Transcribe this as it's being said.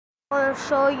I'll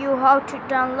show you how to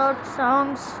download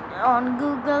songs on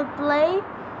Google Play.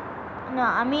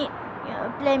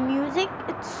 Play music.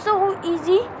 It's so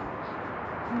easy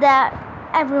that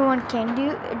everyone can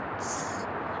do. It's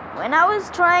when I was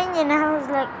trying and I was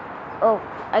like, oh,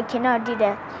 I cannot do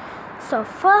that. So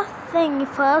first,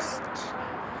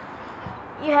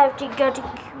 you have to go to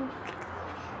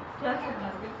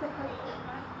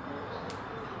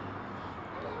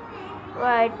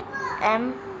write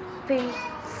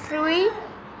MP3.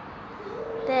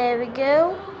 There we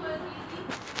go.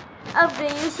 After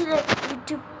you select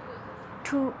YouTube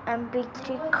to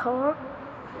MP3 core,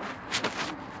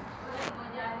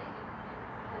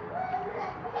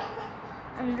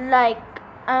 and I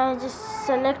just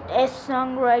select a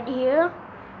song right here,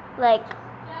 like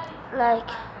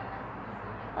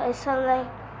I select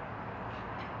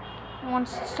one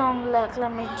song, let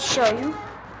me show you.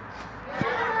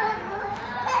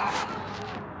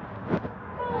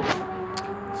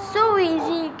 So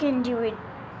easy, you can do it.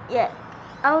 Yeah,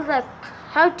 I was like,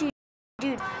 how to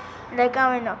do it? Let's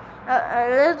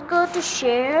go to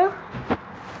share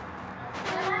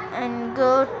and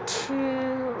go to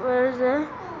where is it?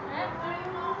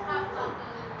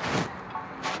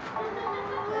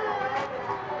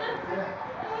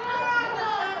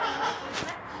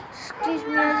 Excuse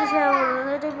me, I just have a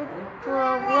little bit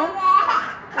problem.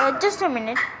 Just a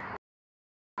minute.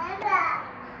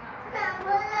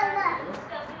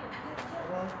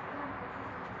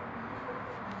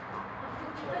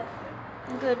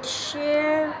 Go to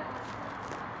share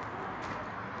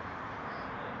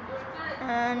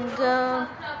and go.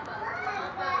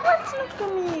 What's not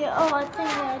coming? Oh, I think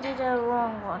I did a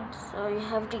wrong one. So you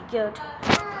have to go to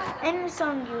any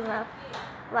song you have,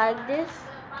 like this.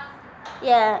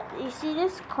 Yeah, you see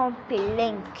this copy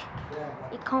link.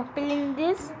 You copy link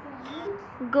this.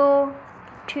 Go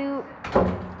to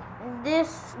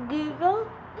this Google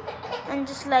and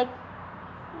just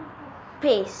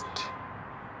paste.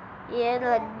 Yeah,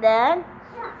 like that,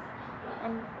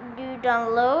 and do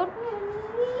download.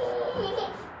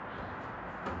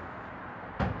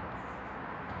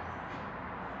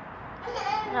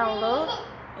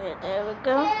 Yeah, there we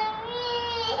go.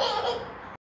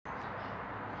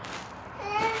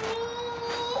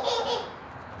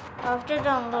 After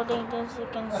downloading this, you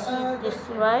can see this,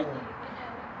 right?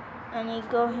 And you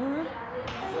go here,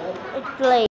 it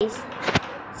plays.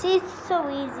 See, it's so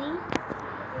easy.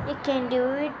 You can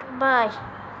do it. Bye.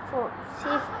 For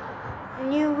see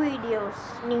new videos,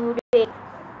 new day.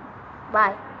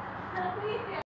 Bye.